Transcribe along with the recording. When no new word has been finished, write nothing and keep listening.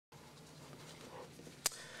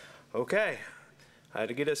Okay,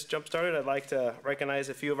 to get us jump started, I'd like to recognize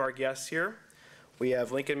a few of our guests here. We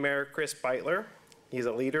have Lincoln Mayor Chris Beitler. He's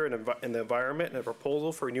a leader in the environment and a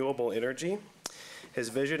proposal for renewable energy. His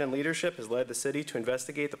vision and leadership has led the city to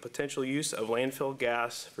investigate the potential use of landfill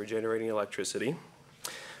gas for generating electricity.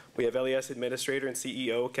 We have LES Administrator and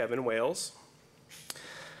CEO Kevin Wales.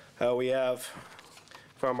 We have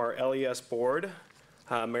from our LES board,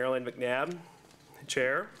 Marilyn McNabb,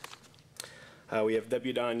 Chair. We have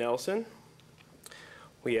W. Don Nelson.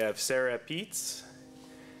 We have Sarah Peets.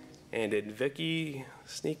 And did Vicki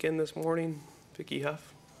sneak in this morning? Vicki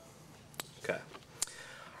Huff? Okay.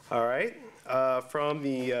 All right. From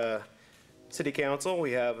the City Council,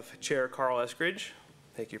 we have Chair Carl Eskridge.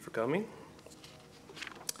 Thank you for coming.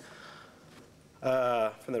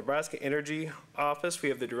 From the Nebraska Energy Office, we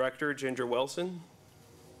have the Director, Ginger Wilson.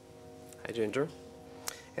 Hi, Ginger.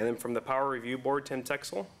 And then from the Power Review Board, Tim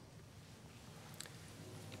Texel.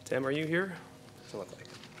 Tim, are you here? Doesn't look like it.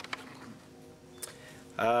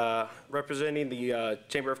 Representing the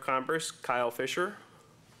Chamber of Commerce, Kyle Fisher.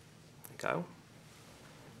 Kyle.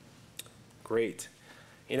 Great.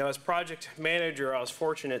 You know, as project manager, I was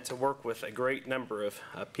fortunate to work with a great number of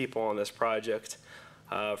people on this project.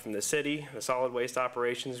 From the city, the Solid Waste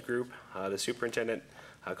Operations Group, the Superintendent,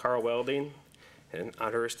 Carl Welding, and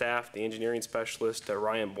on her staff, the engineering specialist,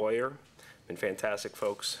 Ryan Boyer. Been fantastic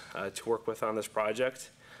folks to work with on this project.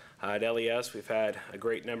 At LES, we've had a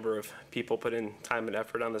great number of people put in time and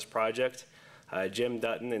effort on this project. Jim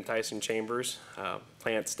Dutton and Tyson Chambers,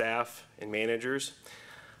 plant staff and managers.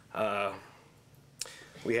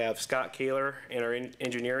 We have Scott Kaler in our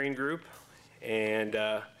engineering group, and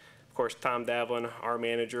of course Tom Davlin, our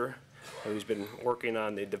manager, who's been working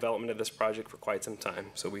on the development of this project for quite some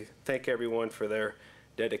time. So we thank everyone for their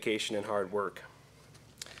dedication and hard work.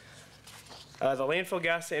 The landfill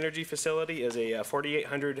gas to energy facility is a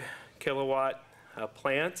 4,800 kilowatt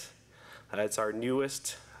plant. It's our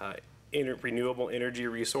newest renewable energy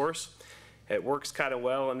resource. It works kind of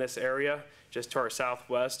well in this area. Just to our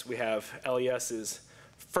southwest, we have LES's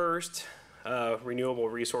first renewable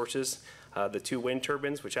resources, the 2 wind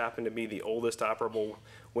turbines, which happen to be the oldest operable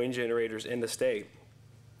wind generators in the state.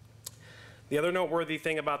 The other noteworthy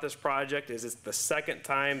thing about this project is it's the second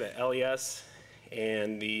time that LES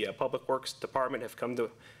and the Public Works Department have come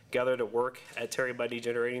together to work at Terry Bundy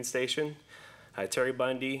Generating Station. Terry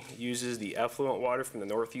Bundy uses the effluent water from the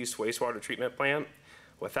Northeast Wastewater Treatment Plant.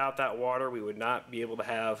 Without that water, we would not be able to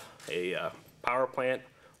have a power plant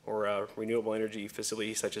or a renewable energy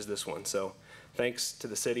facility such as this one. So thanks to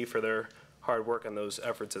the city for their hard work on those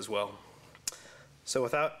efforts as well. So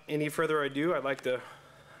without any further ado, I'd like to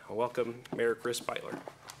welcome Mayor Chris Beitler.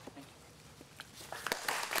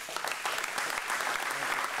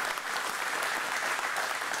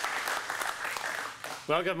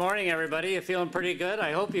 Well, good morning, everybody. You feeling pretty good?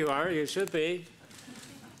 I hope you are. You should be.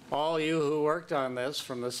 All you who worked on this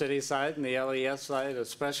from the city side and the LES side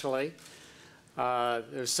especially.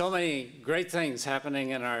 There's so many great things happening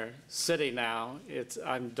in our city now.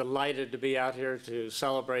 I'm delighted to be out here to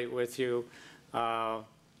celebrate with you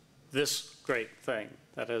this great thing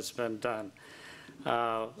that has been done.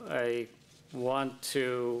 I want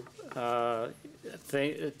to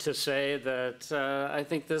say that I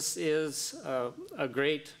think this is a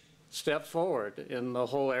great step forward in the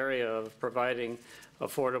whole area of providing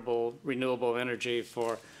affordable renewable energy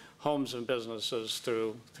for homes and businesses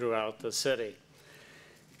throughout the city.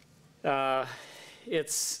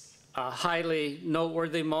 It's a highly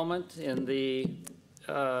noteworthy moment in the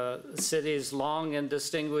city's long and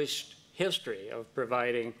distinguished history of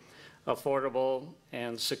providing affordable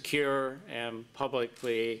and secure and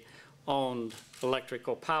publicly owned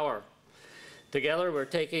electrical power. Together, we're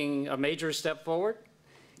taking a major step forward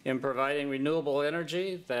in providing renewable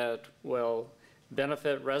energy that will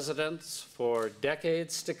benefit residents for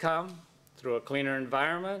decades to come through a cleaner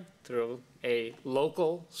environment, through a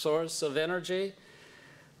local source of energy,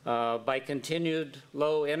 by continued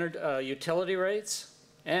low utility rates,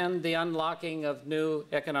 and the unlocking of new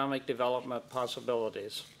economic development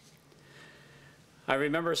possibilities. I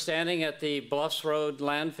remember standing at the Bluffs Road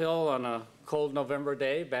landfill on a cold November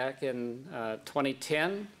day back in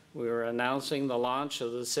 2010. We were announcing the launch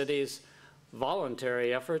of the city's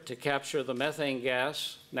voluntary effort to capture the methane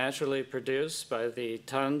gas naturally produced by the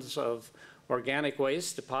tons of organic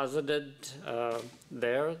waste deposited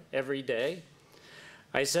there every day.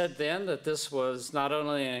 I said then that this was not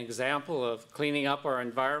only an example of cleaning up our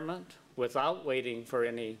environment without waiting for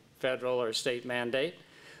any federal or state mandate,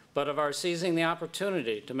 but of our seizing the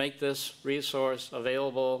opportunity to make this resource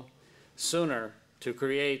available sooner to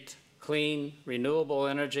create clean, renewable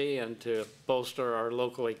energy and to bolster our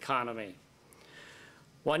local economy.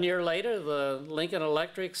 1 year later, the Lincoln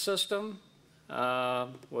Electric system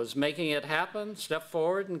was making it happen, stepped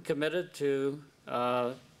forward and committed to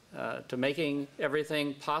making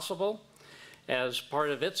everything possible as part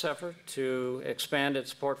of its effort to expand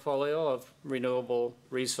its portfolio of renewable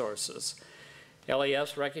resources.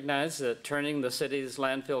 LES recognized that turning the city's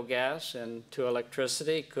landfill gas into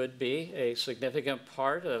electricity could be a significant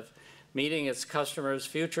part of meeting its customers'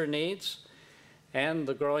 future needs and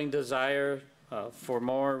the growing desire for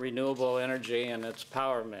more renewable energy in its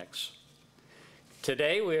power mix.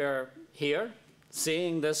 Today we are here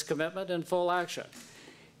seeing this commitment in full action.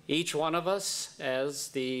 Each one of us, as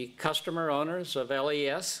the customer owners of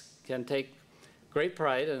LES, can take great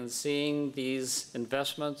pride in seeing these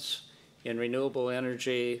investments in renewable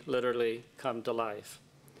energy literally come to life.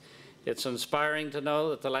 It's inspiring to know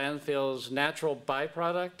that the landfill's natural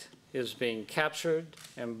byproduct is being captured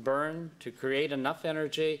and burned to create enough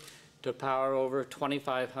energy to power over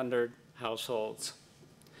 2,500 households.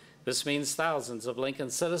 This means thousands of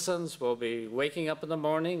Lincoln citizens will be waking up in the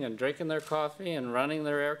morning and drinking their coffee and running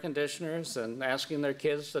their air conditioners and asking their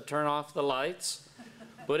kids to turn off the lights,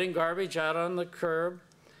 putting garbage out on the curb,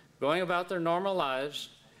 going about their normal lives,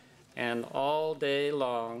 and all day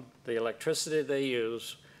long, the electricity they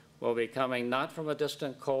use will be coming not from a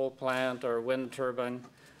distant coal plant or wind turbine,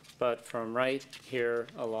 but from right here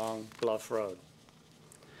along Bluff Road.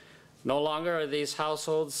 No longer are these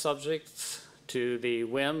households subject to the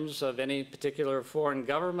whims of any particular foreign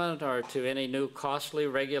government or to any new costly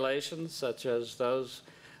regulations such as those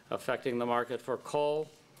affecting the market for coal.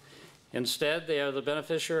 Instead, they are the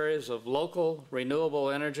beneficiaries of local renewable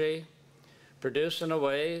energy produced in a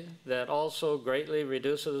way that also greatly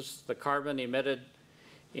reduces the carbon emitted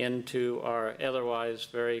into our otherwise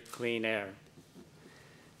very clean air.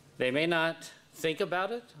 They may not think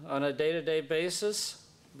about it on a day-to-day basis,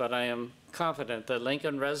 but I am confident that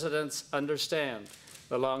Lincoln residents understand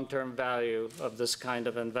the long-term value of this kind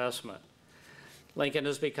of investment. Lincoln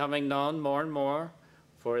is becoming known more and more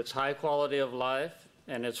for its high quality of life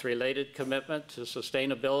and its related commitment to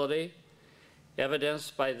sustainability,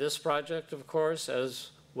 evidenced by this project, of course,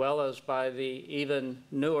 as well as by the even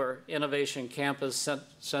newer Innovation Campus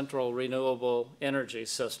Central Renewable Energy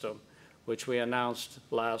System, which we announced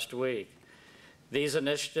last week. These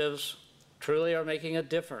initiatives truly are making a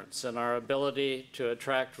difference in our ability to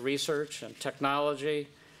attract research and technology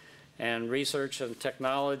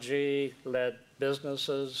led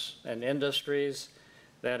businesses and industries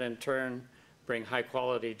that in turn bring high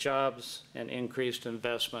quality jobs and increased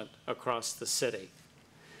investment across the city.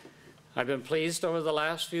 I've been pleased over the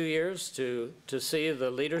last few years to see the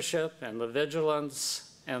leadership and the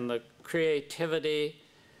vigilance and the creativity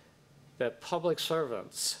that public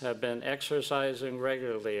servants have been exercising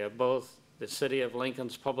regularly at both the City of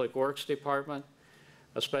Lincoln's Public Works Department,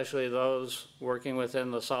 especially those working within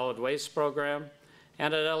the solid waste program,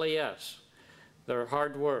 and at LES. Their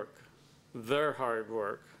hard work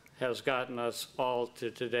has gotten us all to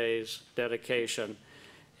today's dedication,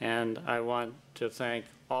 and I want to thank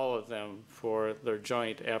all of them for their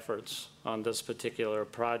joint efforts on this particular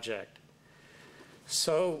project.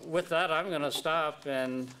 So with that, I'm going to stop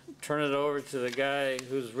and turn it over to the guy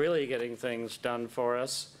who's really getting things done for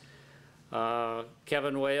us.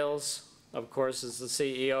 Kevin Wales, of course, is the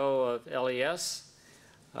CEO of LES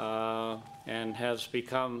and has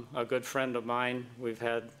become a good friend of mine. We've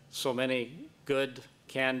had so many good,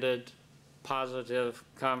 candid, positive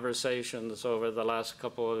conversations over the last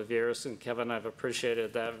couple of years, and Kevin, I've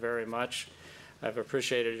appreciated that very much. I've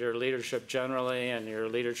appreciated your leadership generally and your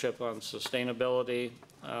leadership on sustainability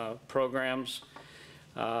programs,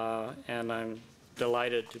 and I'm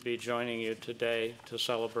delighted to be joining you today to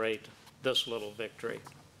celebrate this little victory.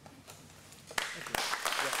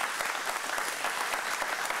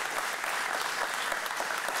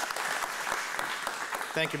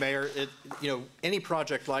 Thank you, Mayor. Any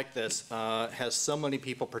project like this has so many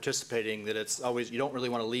people participating that it's always, you don't really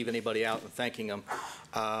want to leave anybody out and thanking them.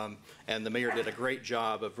 And the Mayor did a great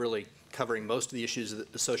job of really covering most of the issues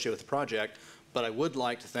associated with the project. But I would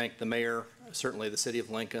like to thank the Mayor, certainly the City of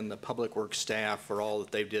Lincoln, the Public Works staff for all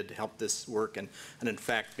that they did to help this work, and in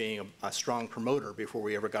fact being a strong promoter before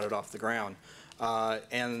we ever got it off the ground.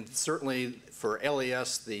 And certainly for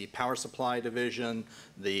LES, the power supply division,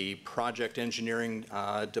 the project engineering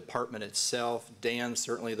department itself, Dan,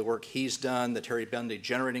 certainly the work he's done, the Terry Bundy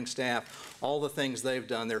generating staff, all the things they've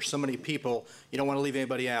done. There's so many people, you don't want to leave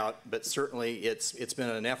anybody out, but certainly it's been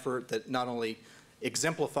an effort that not only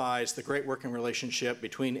exemplifies the great working relationship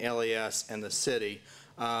between LES and the city,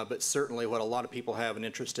 but certainly what a lot of people have an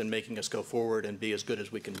interest in making us go forward and be as good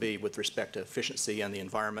as we can be with respect to efficiency and the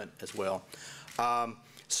environment as well.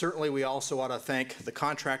 Certainly, we also ought to thank the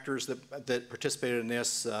contractors that participated in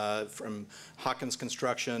this, from Hawkins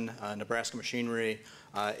Construction, Nebraska Machinery,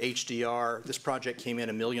 HDR. This project came in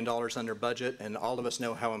 $1 million under budget, and all of us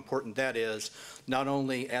know how important that is, not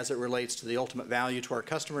only as it relates to the ultimate value to our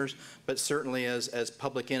customers, but certainly as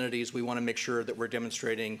public entities, we want to make sure that we're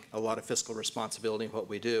demonstrating a lot of fiscal responsibility in what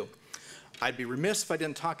we do. I'd be remiss if I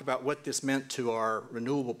didn't talk about what this meant to our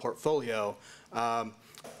renewable portfolio.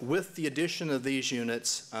 With the addition of these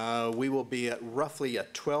units, we will be at roughly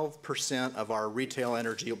 12% of our retail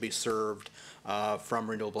energy will be served from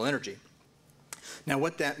renewable energy. Now,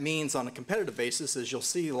 what that means on a competitive basis is you'll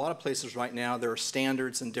see a lot of places right now, there are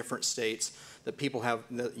standards in different states that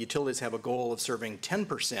the utilities have a goal of serving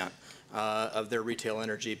 10% of their retail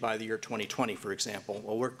energy by the year 2020, for example.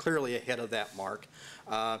 Well, we're clearly ahead of that mark.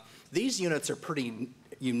 These units are pretty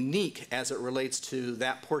unique as it relates to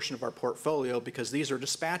that portion of our portfolio because these are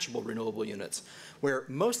dispatchable renewable units, where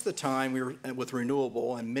most of the time with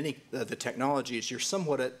renewable and many of the technologies, you're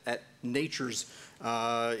somewhat at nature's,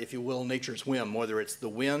 if you will, nature's whim. Whether it's the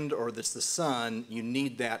wind or it's the sun, you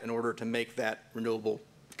need that in order to make that renewable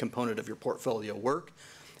component of your portfolio work.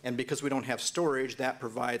 And because we don't have storage, that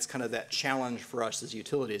provides kind of that challenge for us as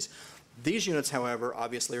utilities. These units, however,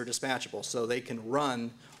 obviously are dispatchable, so they can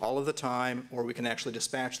run all of the time, or we can actually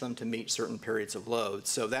dispatch them to meet certain periods of load.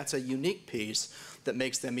 So that's a unique piece that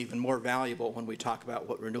makes them even more valuable when we talk about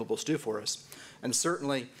what renewables do for us. And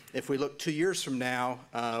certainly, if we look 2 years from now,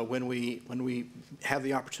 when we have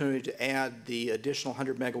the opportunity to add the additional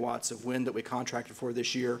 100 megawatts of wind that we contracted for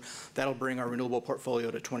this year, that'll bring our renewable portfolio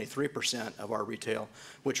to 23% of our retail,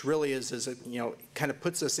 which really kind of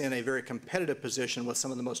puts us in a very competitive position with some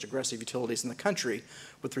of the most aggressive utilities in the country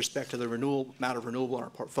with respect to the amount of renewable in our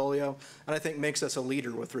portfolio, and I think makes us a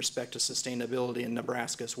leader with respect to sustainability in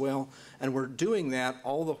Nebraska as well. And we're doing that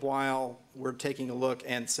all the while we're taking a look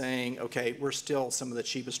and saying, okay, we're still some of the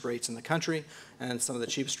cheapest rates in the country and some of the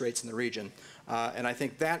cheapest rates in the region. And I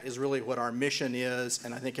think that is really what our mission is,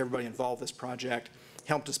 and I think everybody involved in this project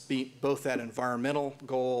helped us beat both that environmental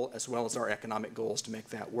goal as well as our economic goals to make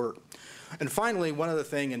that work. And finally, one other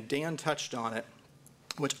thing, and Dan touched on it,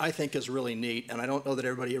 which I think is really neat, and I don't know that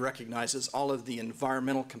everybody recognizes all of the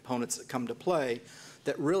environmental components that come to play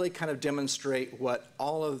that really kind of demonstrate what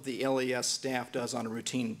all of the LES staff does on a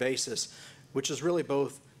routine basis, which is really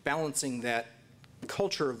both balancing that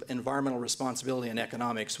culture of environmental responsibility and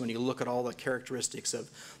economics when you look at all the characteristics of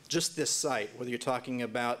just this site, whether you're talking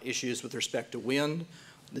about issues with respect to wind,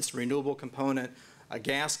 this renewable component. A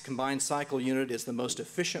gas combined cycle unit is the most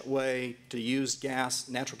efficient way to use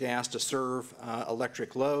natural gas to serve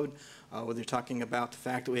electric load. Whether you're talking about the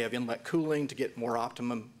fact that we have inlet cooling to get more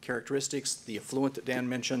optimum characteristics, the effluent that Dan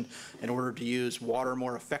mentioned, in order to use water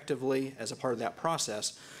more effectively as a part of that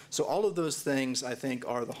process. So all of those things, I think,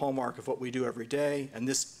 are the hallmark of what we do every day, and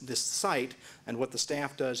this site and what the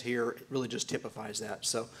staff does here really just typifies that.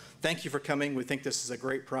 So thank you for coming. We think this is a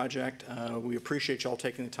great project. We appreciate you all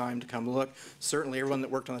taking the time to come look. Certainly everyone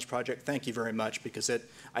that worked on this project, thank you very much, because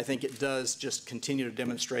I think it does just continue to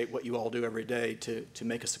demonstrate what you all do every day to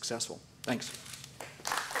make us successful. Thanks.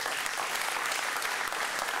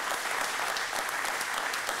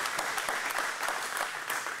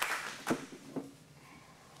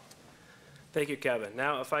 Thank you, Kevin.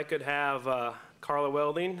 Now, if I could have Carla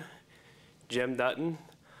Welding, Jim Dutton,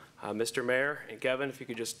 Mr. Mayor, and Kevin, if you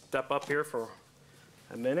could just step up here for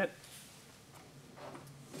a minute.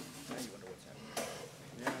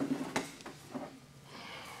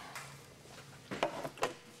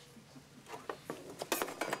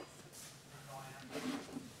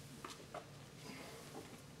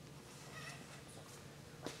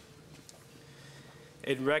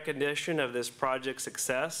 In recognition of this project's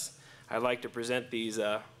success, I'd like to present these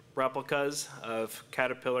replicas of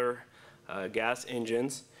Caterpillar gas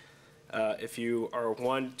engines. If you are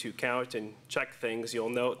one to count and check things, you'll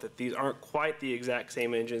note that these aren't quite the exact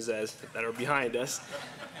same engines that are behind us.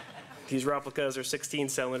 These replicas are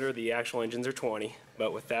 16-cylinder, the actual engines are 20.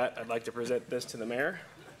 But with that, I'd like to present this to the mayor.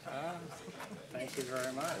 Thank you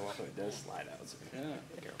very much. It does slide out, so be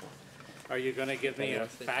careful. Are you going to give me a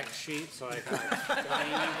fact sheet so I can explain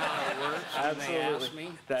how it works when they ask me?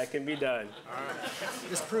 That can be done. All right.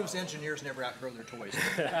 This proves engineers never outgrow their toys.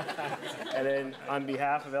 And then on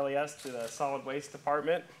behalf of LES to the Solid Waste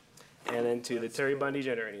Department, and then to the Terry Bundy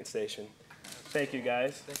Generating Station. Thank you,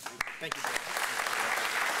 guys. Thank you.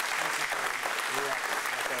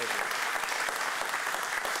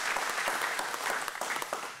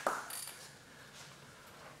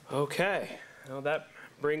 Okay, well, that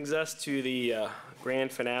brings us to the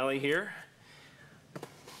grand finale here.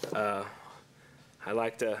 I'd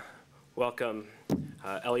like to welcome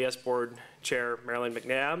LES Board Chair Marilyn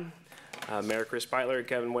McNabb, Mayor Chris Beitler, and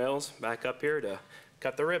Kevin Wales back up here to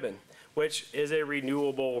cut the ribbon, which is a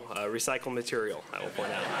renewable recycled material, I will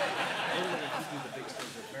point out.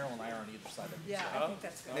 Marilyn and I are on either side of it. Yeah, I think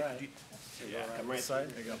that's good. All right. Yeah, come right side.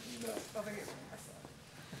 There you go. Over here.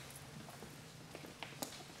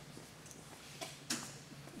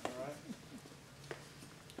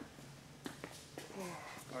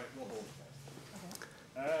 All right, we'll hold it.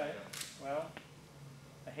 All right, well,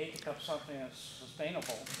 I hate to cut something that's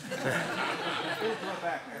sustainable. We'll go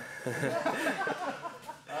back there.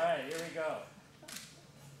 All right, here we go.